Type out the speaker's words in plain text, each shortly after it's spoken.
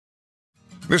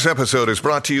This episode is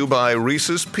brought to you by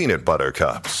Reese's Peanut Butter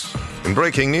Cups. In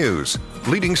breaking news,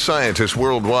 leading scientists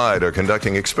worldwide are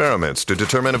conducting experiments to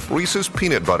determine if Reese's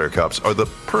Peanut Butter Cups are the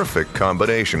perfect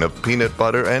combination of peanut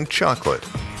butter and chocolate.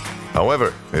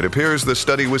 However, it appears the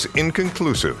study was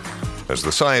inconclusive, as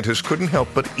the scientists couldn't help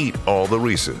but eat all the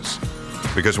Reese's.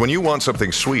 Because when you want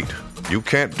something sweet, you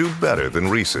can't do better than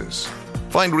Reese's.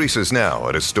 Find Reese's now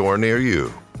at a store near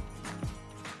you.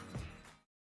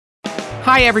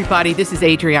 Hi, everybody. This is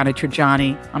Adriana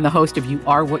Trajani. I'm the host of You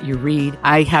Are What You Read.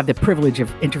 I have the privilege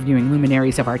of interviewing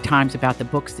luminaries of our times about the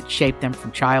books that shaped them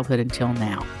from childhood until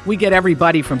now. We get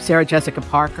everybody from Sarah Jessica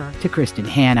Parker to Kristen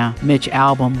Hanna, Mitch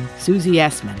Albom, Susie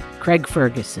Essman, Craig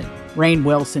Ferguson, Rainn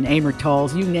Wilson, Amor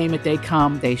Tolls, you name it, they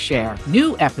come, they share.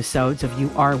 New episodes of You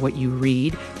Are What You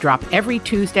Read drop every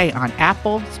Tuesday on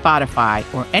Apple, Spotify,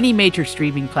 or any major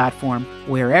streaming platform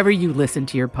wherever you listen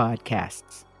to your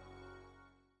podcasts.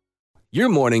 Your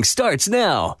morning starts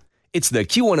now. It's the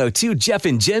Q102 Jeff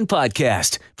and Jen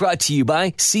podcast brought to you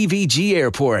by CVG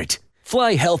Airport.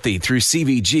 Fly healthy through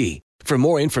CVG. For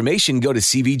more information, go to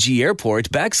CVG Airport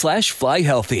 /fly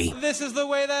healthy. This is the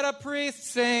way that a priest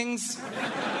sings.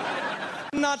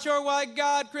 Not sure why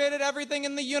God created everything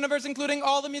in the universe, including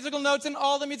all the musical notes and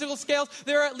all the musical scales.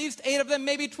 There are at least 8 of them,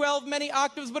 maybe 12, many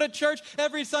octaves, but at church,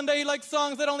 every Sunday he likes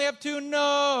songs that only have 2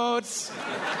 notes.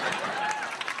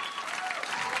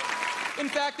 In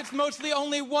fact, it's mostly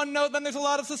only 1 note, then there's a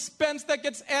lot of suspense that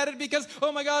gets added because,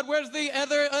 oh my God, where's the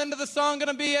other end of the song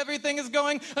gonna be? Everything is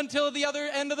going until the other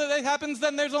end of it happens,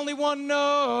 then there's only 1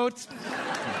 note.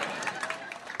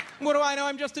 What do I know?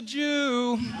 I'm just a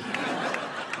Jew.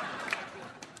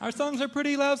 Our songs are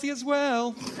pretty lousy as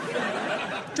well.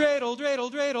 Dreidel,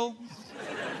 dreidel, dreidel.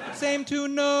 Same 2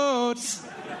 notes.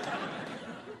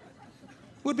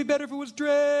 Would be better if it was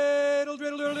dreidel,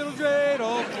 dreidel, dreidel,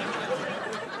 dreidel.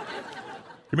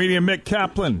 Comedian Mick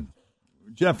Kaplan,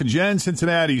 Jeff and Jen,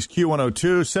 Cincinnati's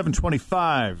Q102,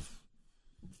 725.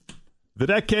 The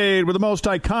decade with the most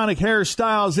iconic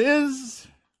hairstyles is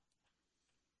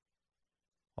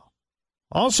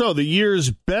also the year's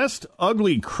best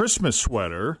ugly Christmas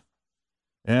sweater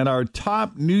and our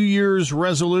top New Year's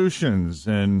resolutions.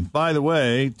 And by the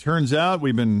way, turns out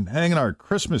we've been hanging our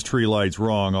Christmas tree lights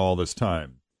wrong all this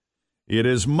time. It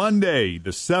is Monday,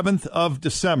 the 7th of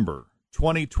December.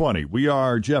 2020. We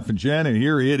are Jeff and Jen, and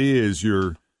here it is,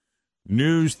 your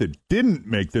news that didn't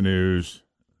make the news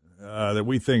that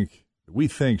we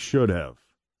think should have.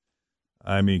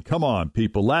 I mean, come on,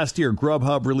 people. Last year,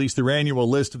 Grubhub released their annual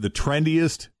list of the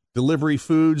trendiest delivery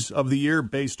foods of the year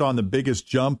based on the biggest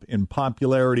jump in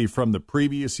popularity from the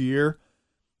previous year.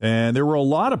 And there were a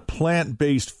lot of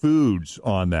plant-based foods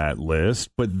on that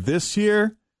list, but this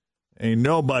year, ain't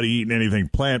nobody eating anything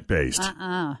plant-based.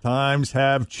 Times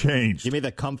have changed. Give me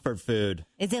the comfort food.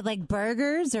 Is it like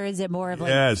burgers or is it more of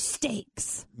like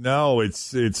steaks? No,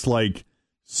 it's like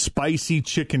spicy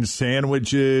chicken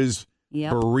sandwiches,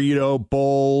 burrito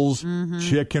bowls,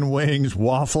 chicken wings,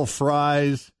 waffle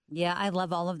fries. Yeah, I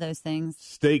love all of those things.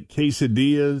 Steak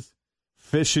quesadillas,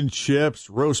 fish and chips,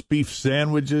 roast beef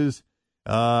sandwiches.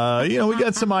 We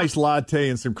got some iced latte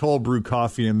and some cold brew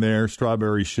coffee in there,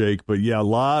 strawberry shake, but yeah, a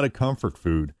lot of comfort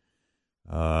food,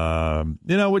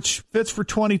 which fits for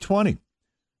 2020.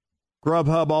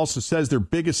 Grubhub also says their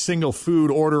biggest single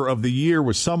food order of the year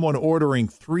was someone ordering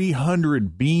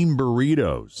 300 bean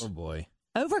burritos. Oh, boy.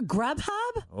 Over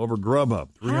Grubhub? Over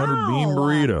Grubhub, 300 bean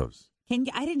burritos.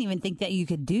 I didn't even think that you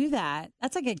could do that.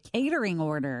 That's like a catering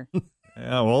order.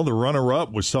 Yeah, well, the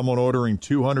runner-up was someone ordering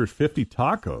 250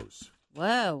 tacos.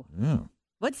 Whoa. Yeah.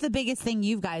 What's the biggest thing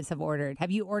you guys have ordered?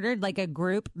 Have you ordered like a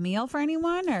group meal for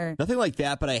anyone or nothing like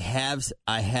that? But I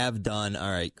have done. All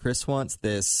right, Chris wants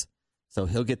this, so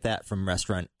he'll get that from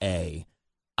restaurant A.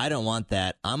 I don't want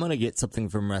that. I'm gonna get something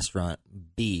from restaurant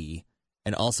B,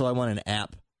 and also I want an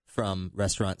app from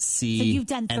restaurant C. So you've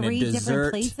done 3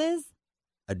 different places.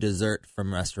 A dessert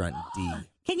from restaurant D.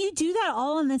 Can you do that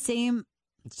all in the same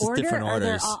It's just order? different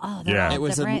orders. Yeah, it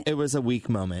was a weak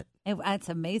moment. It's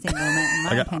an amazing moment, in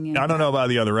my opinion. I don't know about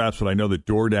the other apps, but I know that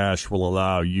DoorDash will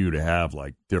allow you to have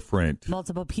like different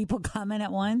multiple people come in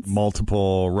at once.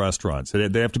 Multiple restaurants.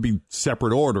 They have to be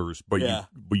separate orders, but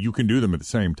you can do them at the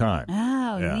same time.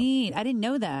 Oh, neat! I didn't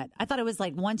know that. I thought it was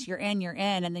like once you're in,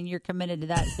 and then you're committed to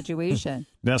that situation.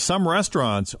 Now, some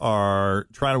restaurants are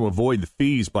trying to avoid the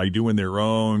fees by doing their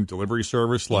own delivery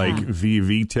service. Like Via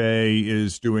Vitae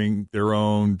is doing their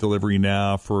own delivery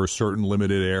now for a certain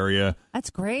limited area.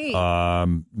 That's great.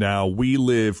 Now, we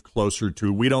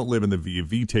don't live in the Via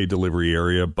Vitae delivery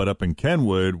area, but up in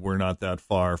Kenwood, we're not that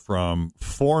far from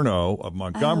Forno of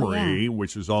Montgomery,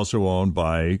 which is also owned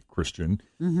by Christian.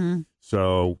 Mm-hmm.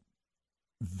 So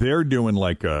they're doing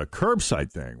like a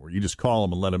curbside thing where you just call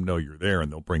them and let them know you're there,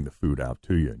 and they'll bring the food out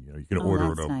to you. And, you can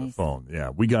order it over the phone. Yeah,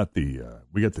 we got the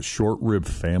short rib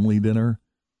family dinner.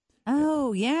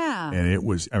 Oh, yeah. And it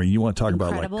was, you want to talk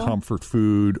Incredible. about like comfort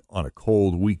food on a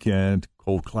cold weekend,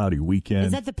 cold, cloudy weekend.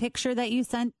 Is that the picture that you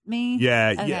sent me?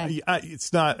 Yeah, Okay. yeah.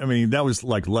 It's not, that was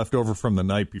like leftover from the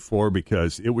night before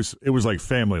because it was like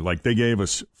family. Like they gave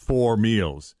us 4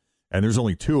 meals and there's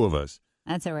only 2 of us.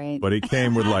 That's all right. But it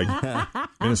came with like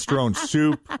minestrone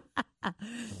soup.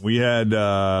 We had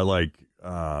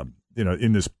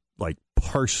in this like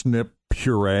parsnip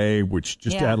puree, which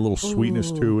just add a little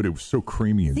sweetness to it. It was so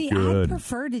creamy and good. I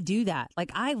prefer to do that.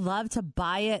 Like, I love to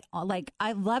buy it. Like,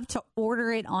 I love to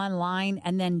order it online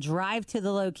and then drive to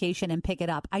the location and pick it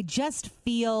up. I just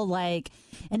feel like,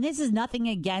 and this is nothing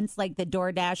against like the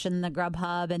DoorDash and the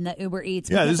Grubhub and the Uber Eats.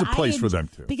 Yeah, there's a place for them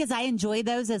too. Because I enjoy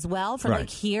those as well. For like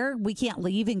here, we can't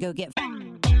leave and go get.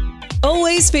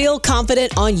 Always feel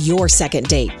confident on your second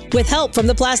date. With help from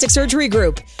the Plastic Surgery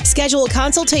Group. Schedule a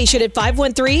consultation at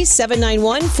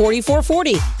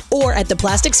 513-791-4440 or at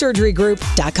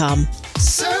theplasticsurgerygroup.com.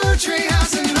 Surgery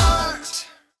has an art.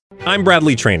 I'm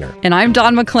Bradley Trainer. And I'm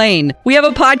Don McClain. We have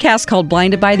a podcast called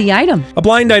Blinded by the Item. A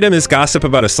blind item is gossip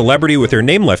about a celebrity with their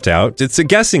name left out. It's a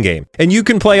guessing game, and you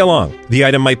can play along. The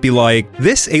item might be like,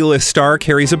 this A-list star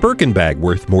carries a Birkin bag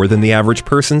worth more than the average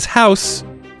person's house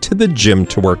to the gym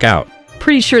to work out.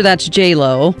 Pretty sure that's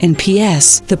J-Lo. And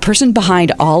P.S. the person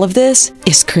behind all of this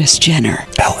is Kris Jenner,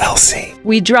 LLC.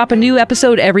 We drop a new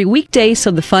episode every weekday so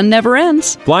the fun never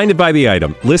ends. Blinded by the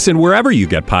Item. Listen wherever you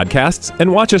get podcasts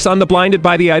and watch us on the Blinded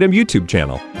by the Item YouTube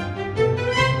channel.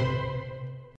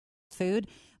 Food,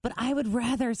 but I would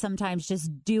rather sometimes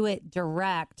just do it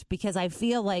direct because I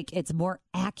feel like it's more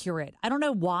accurate. I don't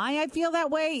know why I feel that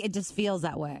way. It just feels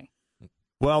that way.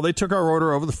 Well, they took our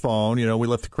order over the phone. We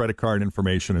left the credit card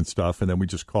information and stuff, and then we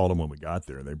just called them when we got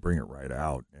there, and they bring it right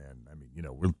out. And,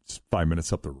 we're 5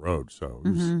 minutes up the road, so it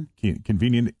was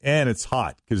convenient. And it's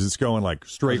hot because it's going, like,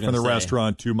 straight from the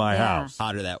restaurant to my house.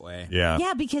 Hotter that way. Yeah.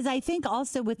 Yeah, because I think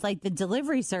also with, like, the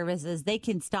delivery services, they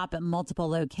can stop at multiple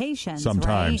locations,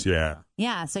 Sometimes, right? yeah.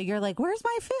 Yeah, so you're like, where's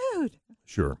my food?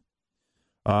 Sure.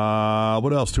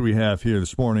 What else do we have here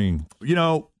this morning?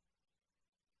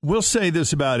 We'll say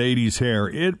this about 80s hair.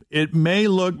 It may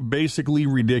look basically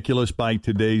ridiculous by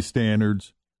today's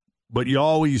standards, but you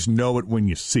always know it when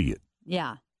you see it.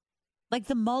 Yeah. Like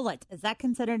the mullet. Is that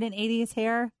considered an 80s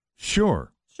hair?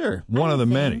 Sure. Sure. One of the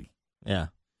many. Yeah.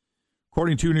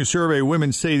 According to a new survey,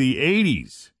 women say the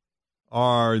 80s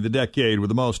are the decade with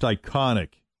the most iconic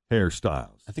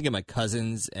hairstyles. I think of my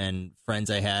cousins and friends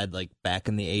I had like back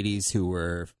in the 80s who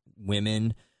were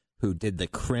women who did the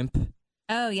crimp.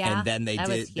 Oh yeah, and then they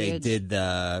did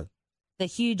the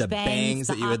huge bangs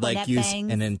that you would like use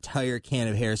an entire can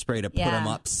of hairspray to put them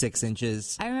up 6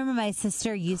 inches. I remember my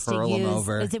sister used to use.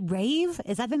 Over. Is it Rave?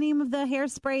 Is that the name of the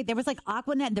hairspray? There was like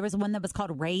Aquanet. There was one that was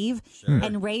called Rave,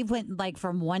 and Rave went like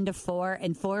from 1 to 4,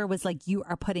 and 4 was like you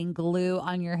are putting glue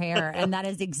on your hair, and that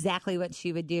is exactly what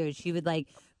she would do. She would like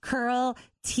curl,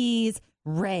 tease,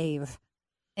 rave,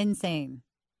 insane.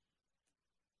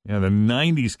 Yeah, the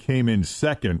 90s came in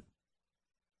second.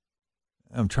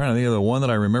 I'm trying to think of the one that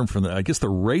I remember from I guess the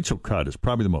Rachel cut is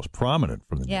probably the most prominent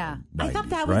from the 90s, I thought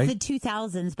that was the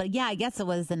 2000s, but yeah, I guess it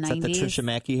was the 90s. Is that the Trisha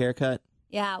Mackey haircut?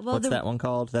 Yeah. Well, what's that one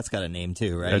called? That's got a name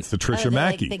too, right? That's the Trisha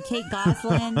Mackey. Like the Kate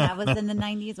Gosselin. That was in the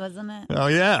 90s, wasn't it? Oh,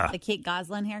 yeah. The Kate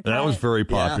Gosselin haircut. That was very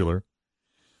popular.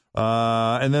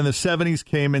 Yeah. And then the 70s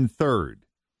came in third.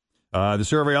 The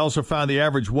survey also found the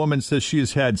average woman says she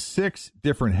has had 6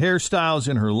 different hairstyles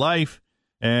in her life.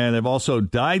 And they've also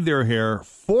dyed their hair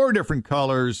 4 different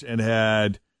colors and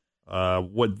had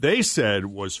what they said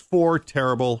was 4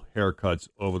 terrible haircuts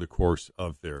over the course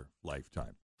of their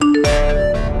lifetime.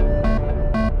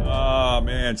 Oh,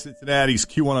 man. Cincinnati's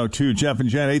Q102, Jeff and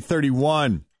Jen,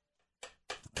 831.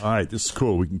 All right, this is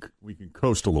cool. We can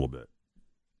coast a little bit.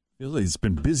 Feels like it's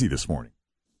been busy this morning.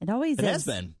 It always is. It has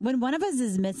been. When one of us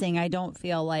is missing, I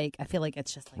feel like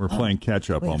it's just like we're playing catch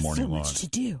up all morning long. So much to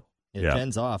do. Yeah,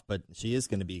 Jen's off, but she is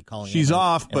going to be calling. She's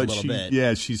off, but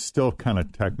bit. She's still kind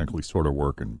of technically sort of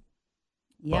working.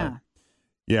 Yeah.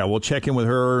 But, we'll check in with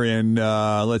her in,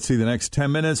 let's see, the next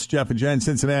 10 minutes. Jeff and Jen,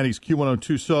 Cincinnati's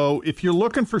Q102. So if you're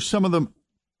looking for some of the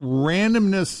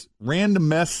randomest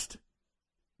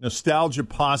nostalgia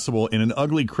possible in an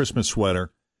ugly Christmas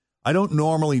sweater, I don't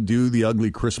normally do the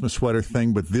ugly Christmas sweater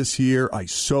thing, but this year I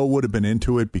so would have been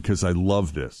into it because I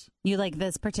love this. You like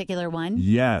this particular one?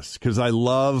 Yes, because I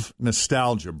love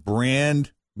nostalgia,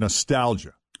 brand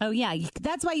nostalgia. Oh, yeah.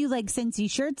 That's why you like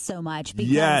Cincy shirts so much,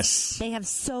 because they have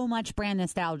so much brand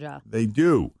nostalgia. They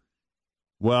do.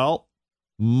 Well,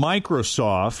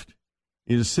 Microsoft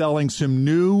is selling some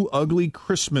new ugly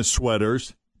Christmas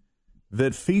sweaters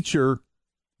that feature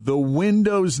the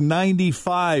Windows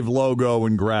 95 logo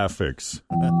and graphics.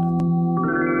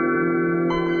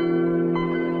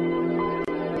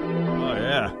 Oh,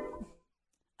 yeah.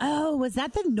 Oh, was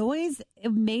that the noise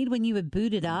it made when you would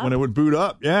boot it up? When it would boot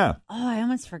up, yeah. Oh, I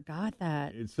almost forgot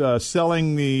that. It's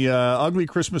selling the ugly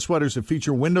Christmas sweaters that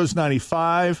feature Windows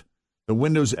 95, the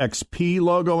Windows XP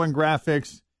logo and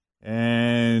graphics,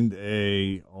 and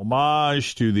a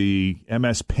homage to the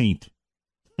MS Paint.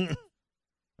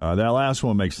 That last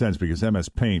one makes sense because MS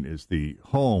Paint is the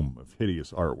home of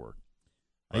hideous artwork.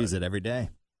 I use it every day.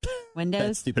 Windows?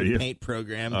 That stupid Paint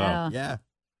program. Yeah.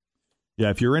 Yeah,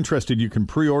 if you're interested, you can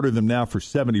pre-order them now for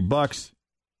 $70,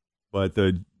 but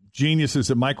the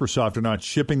geniuses at Microsoft are not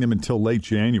shipping them until late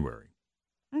January.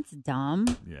 That's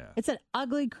dumb. Yeah. It's an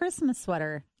ugly Christmas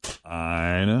sweater.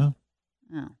 I know.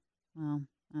 Oh, well,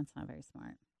 that's not very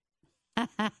smart.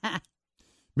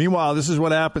 Meanwhile, this is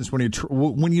what happens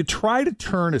when you try to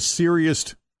turn a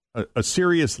serious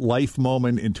life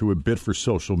moment into a bit for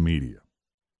social media.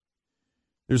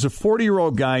 There's a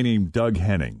 40-year-old guy named Doug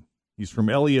Henning. He's from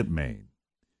Elliott, Maine.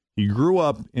 He grew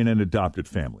up in an adopted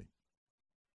family.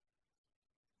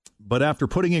 But after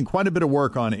putting in quite a bit of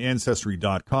work on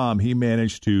Ancestry.com, he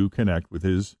managed to connect with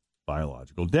his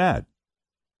biological dad.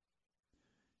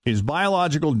 His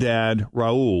biological dad,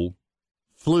 Raul,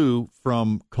 flew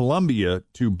from Colombia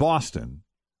to Boston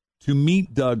to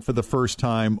meet Doug for the first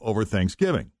time over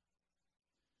Thanksgiving.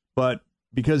 But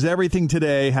because everything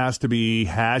today has to be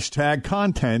hashtag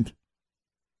content,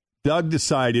 Doug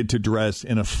decided to dress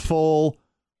in a full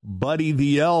Buddy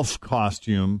the Elf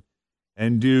costume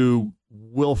and do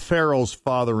Will Ferrell's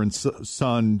father and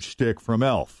son shtick from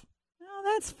Elf. Oh,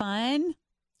 that's fun.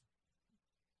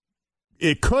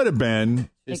 It could have been.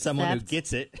 There's someone who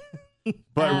gets it.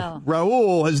 But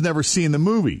Raul has never seen the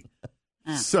movie.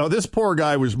 So this poor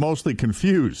guy was mostly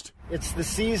confused. It's the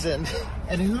season,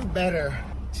 and who better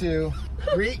to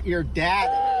greet your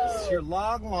dad, your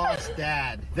long-lost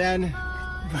dad, than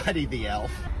Buddy the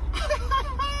Elf.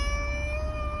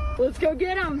 Let's go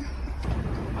get him.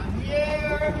 I'm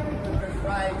here with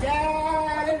my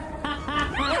dad.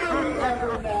 We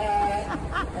never met.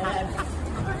 And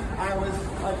I was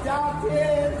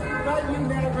adopted, but you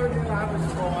never knew I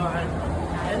was born.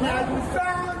 And now you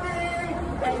found me,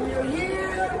 and you're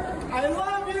here. I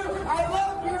love you. I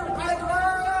love you. I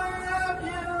love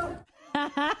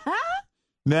you.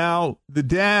 Now, the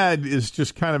dad is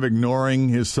just kind of ignoring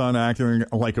his son acting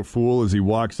like a fool as he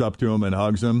walks up to him and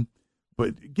hugs him.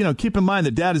 But, you know, keep in mind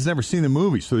the dad has never seen the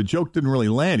movie, so the joke didn't really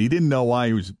land. He didn't know why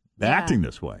he was acting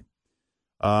this way.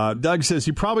 Doug says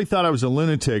he probably thought I was a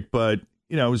lunatic, but,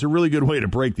 you know, it was a really good way to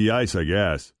break the ice, I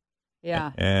guess.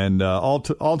 Yeah. And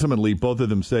ultimately, both of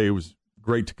them say it was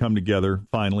great to come together,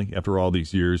 finally, after all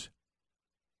these years.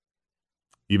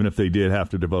 Even if they did have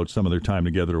to devote some of their time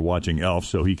together to watching Elf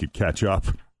so he could catch up.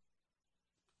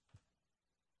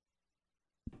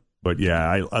 But,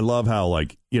 yeah, I love how,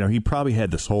 like, you know, he probably had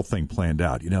this whole thing planned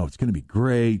out. You know, it's going to be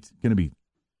great. It's going to be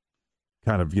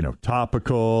kind of, you know,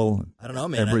 topical. I don't know,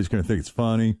 man. Everybody's going to think it's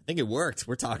funny. I think it worked.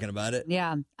 We're talking about it.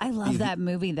 Yeah. I love that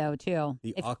movie, though, too.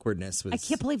 The awkwardness was... I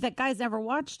can't believe that guy's never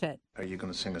watched it. Are you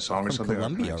going to sing a song or From something?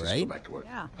 Colombia, Just right? Go back to work.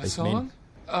 Yeah. A song?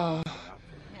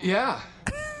 Yeah.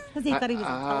 Because he thought he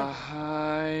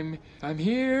was I'm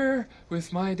here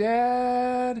with my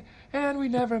dad, and we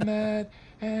never met,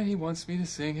 and he wants me to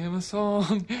sing him a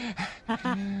song.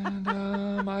 And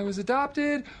I was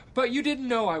adopted, but you didn't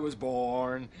know I was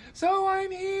born. So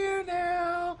I'm here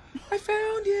now. I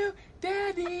found you,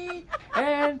 Daddy.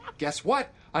 And guess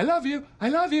what? I love you. I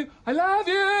love you. I love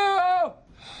you.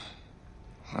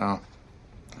 Wow.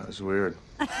 That was weird.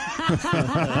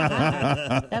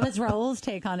 That was Raul's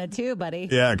take on it, too, buddy.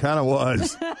 Yeah, it kind of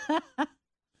was.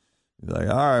 He's like,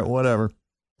 all right, whatever.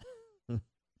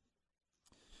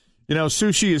 You know,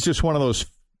 sushi is just one of those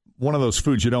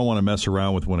foods you don't want to mess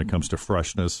around with when it comes to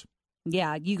freshness.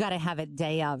 Yeah, you got to have it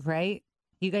day of, right?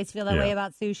 You guys feel that way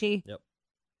about sushi? Yep.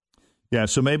 Yeah,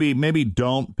 so maybe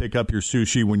don't pick up your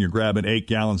sushi when you're grabbing 8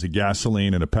 gallons of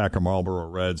gasoline and a pack of Marlboro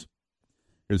Reds.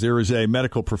 Because there is a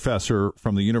medical professor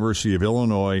from the University of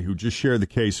Illinois who just shared the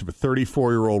case of a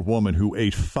 34-year-old woman who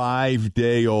ate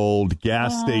 5-day-old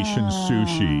gas station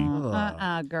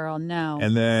sushi. Girl, no.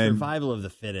 And then survival of the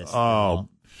fittest. Oh,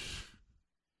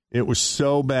 it was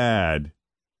so bad.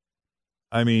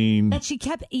 I mean, that she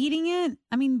kept eating it?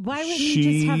 I mean, why wouldn't you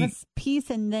just have a piece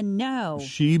and then no?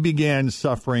 She began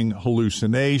suffering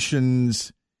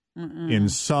hallucinations,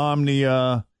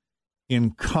 insomnia,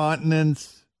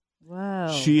 incontinence.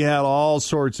 Whoa. She had all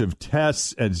sorts of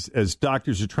tests as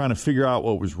doctors are trying to figure out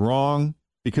what was wrong,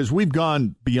 because we've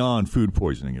gone beyond food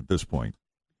poisoning at this point.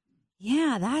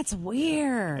 Yeah, that's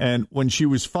weird. And when she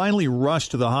was finally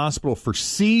rushed to the hospital for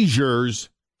seizures,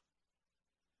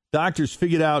 doctors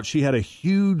figured out she had a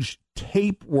huge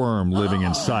tapeworm living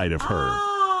inside of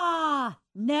her.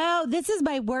 No, this is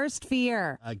my worst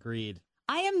fear. Agreed.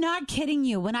 I am not kidding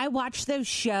you. When I watch those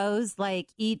shows, like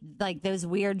those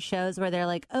weird shows where they're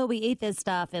like, oh, we ate this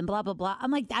stuff and blah, blah, blah.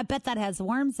 I'm like, I bet that has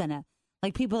worms in it.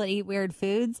 Like people that eat weird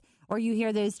foods. Or you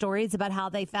hear those stories about how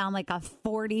they found like a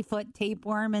 40-foot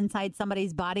tapeworm inside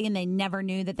somebody's body and they never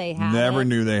knew that they had it. Never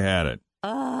knew they had it.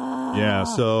 Yeah,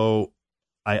 so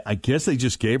I guess they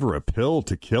just gave her a pill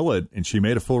to kill it, and she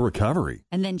made a full recovery.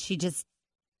 And then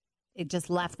it just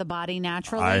left the body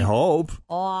naturally? I hope.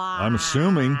 I'm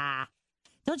assuming.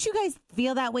 Don't you guys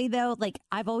feel that way, though? Like,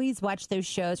 I've always watched those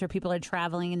shows where people are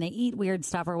traveling and they eat weird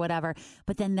stuff or whatever,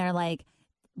 but then they're like,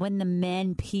 when the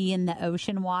men pee in the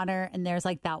ocean water and there's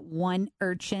like that one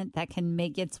urchin that can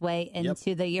make its way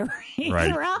into the urethra.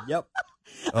 Right. Yep.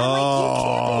 I'm like, you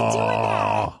can't be doing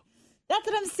that. That's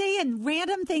what I'm saying.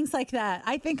 Random things like that.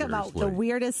 I think about the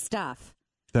weirdest stuff.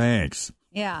 Thanks.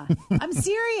 Yeah. I'm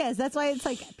serious. That's why it's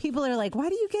like people are like, why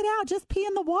do you get out? Just pee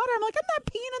in the water. I'm like, I'm not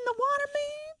peeing in the water,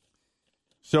 man.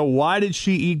 So why did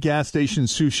she eat gas station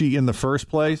sushi in the first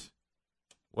place?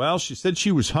 Well, she said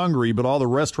she was hungry, but all the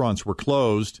restaurants were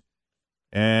closed,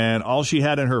 and all she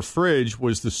had in her fridge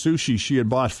was the sushi she had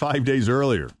bought 5 days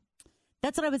earlier.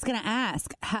 That's what I was going to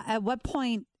ask. At what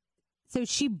point? So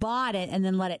she bought it and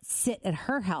then let it sit at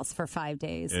her house for 5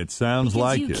 days. It sounds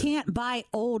like it. You can't buy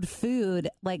old food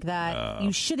like that.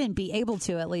 You shouldn't be able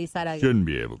to, at least. Shouldn't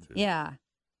be able to. Yeah.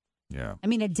 Yeah. I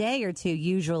mean, a day or two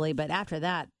usually, but after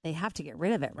that, they have to get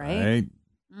rid of it, right?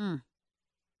 Right.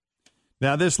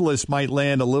 Now, this list might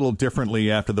land a little differently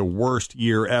after the worst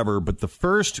year ever, but the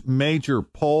first major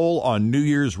poll on New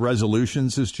Year's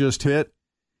resolutions has just hit,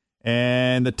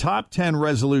 and the top 10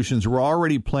 resolutions we're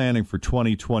already planning for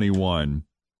 2021.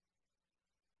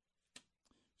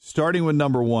 Starting with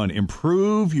number 1,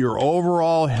 improve your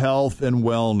overall health and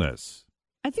wellness.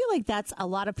 I feel like that's a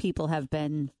lot of people have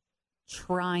been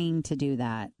trying to do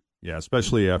that. Yeah,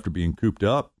 especially after being cooped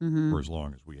up for as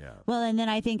long as we have. Well, and then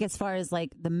I think as far as like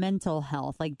the mental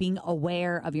health, like being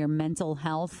aware of your mental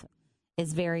health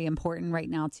is very important right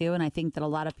now, too. And I think that a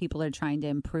lot of people are trying to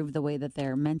improve the way that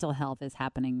their mental health is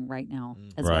happening right now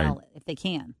as well, if they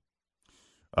can.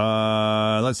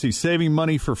 Let's see, saving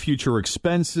money for future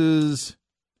expenses,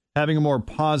 having a more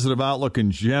positive outlook in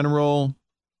general,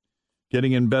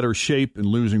 getting in better shape and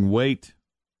losing weight.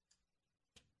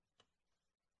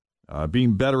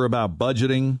 Being better about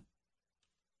budgeting,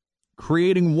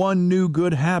 creating one new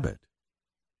good habit,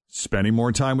 spending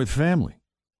more time with family,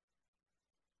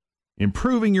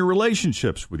 improving your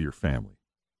relationships with your family,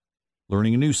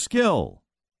 learning a new skill,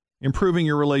 improving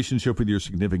your relationship with your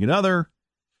significant other,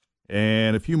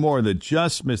 and a few more that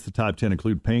just missed the top 10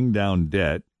 include paying down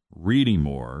debt, reading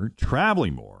more,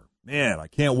 traveling more. Man, I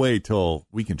can't wait till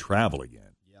we can travel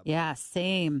again. Yeah,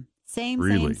 same. Same.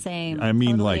 I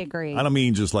mean, totally agree. I don't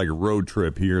mean just like a road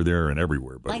trip here, there, and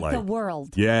everywhere, but like the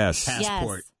world. Yes.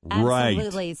 Passport. Yes, right.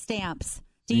 absolutely. Stamps.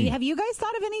 Have you guys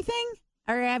thought of anything?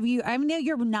 Or have you? I know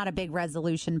you're not a big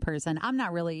resolution person. I'm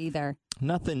not really either.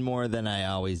 Nothing more than I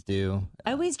always do.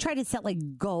 I always try to set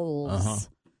like goals.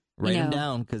 Write them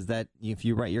down, because if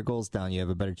you write your goals down, you have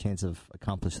a better chance of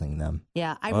accomplishing them.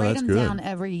 Yeah, I write them down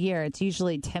every year. It's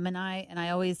usually Tim and I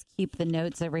always keep the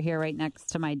notes over here right next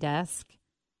to my desk.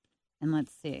 And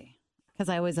let's see, because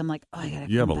I'm like, oh, I gotta.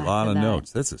 You have a lot of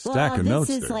notes. That's a stack of notes.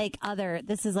 This is like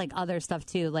other stuff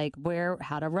too, like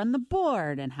how to run the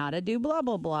board and how to do blah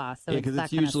blah blah. So because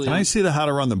it's usually. Can I see how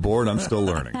to run the board? I'm still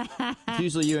learning. It's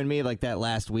usually you and me, like that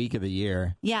last week of the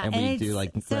year. Yeah, and we do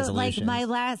like resolutions.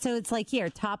 Like so it's like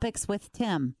here topics with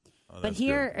Tim, but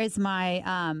here is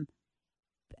my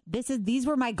these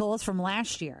were my goals from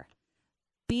last year.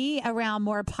 Be around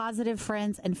more positive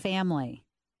friends and family.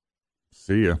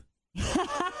 See ya.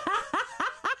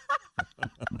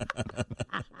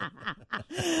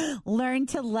 Learn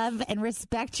to love and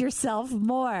respect yourself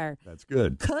more. That's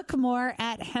good. Cook more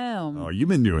at home. Oh, you've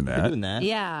been doing that.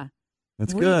 Yeah.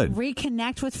 That's good.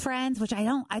 Reconnect with friends, which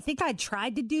I think I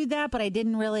tried to do that, but I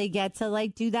didn't really get to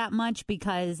like do that much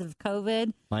because of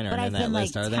COVID. Mine aren't but I've in that been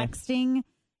list, like are they? texting.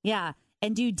 Yeah.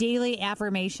 And do daily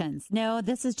affirmations. No,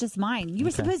 this is just mine. You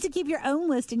were supposed to keep your own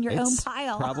list in your own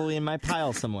pile. Probably in my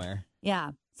pile somewhere.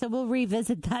 Yeah. So we'll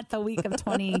revisit that the week of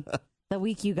the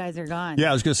week you guys are gone. Yeah,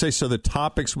 I was going to say, so the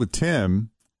topics with Tim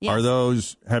Yes. Are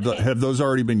those have those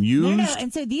already been used? No.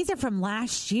 And so these are from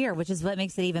last year, which is what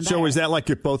makes it even better. So is that like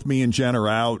if both me and Jen are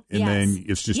out, and then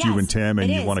it's just you and Tim,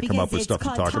 and you want to come up with stuff to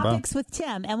talk about? Topics with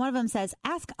Tim, and one of them says,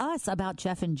 "Ask us about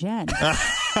Jeff and Jen."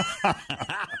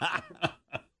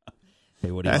 Hey,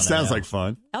 what do you that sounds like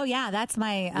fun. Oh yeah, that's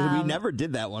my. We never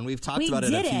did that one. We've talked about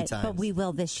it a few times, but we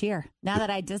will this year. Now that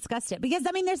I discussed it, because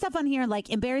I mean, there's stuff on here like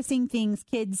embarrassing things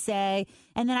kids say,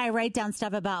 and then I write down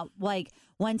stuff about like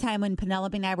one time when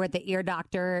Penelope and I were at the ear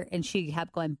doctor, and she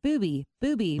kept going booby,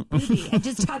 booby, booby, and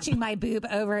just touching my boob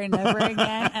over and over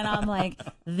again, and I'm like,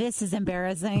 this is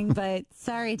embarrassing, but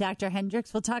sorry, Dr.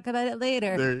 Hendricks, we'll talk about it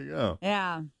later. There you go.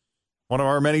 Yeah. One of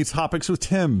our many topics with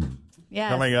Tim.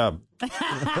 Yes. Coming up.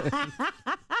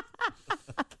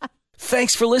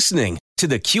 Thanks for listening to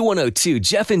the Q102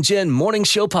 Jeff and Jen Morning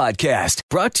Show podcast,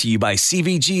 brought to you by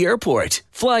CVG Airport.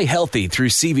 Fly healthy through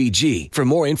CVG. For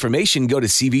more information, go to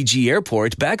CVG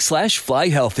Airport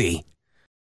 /fly healthy.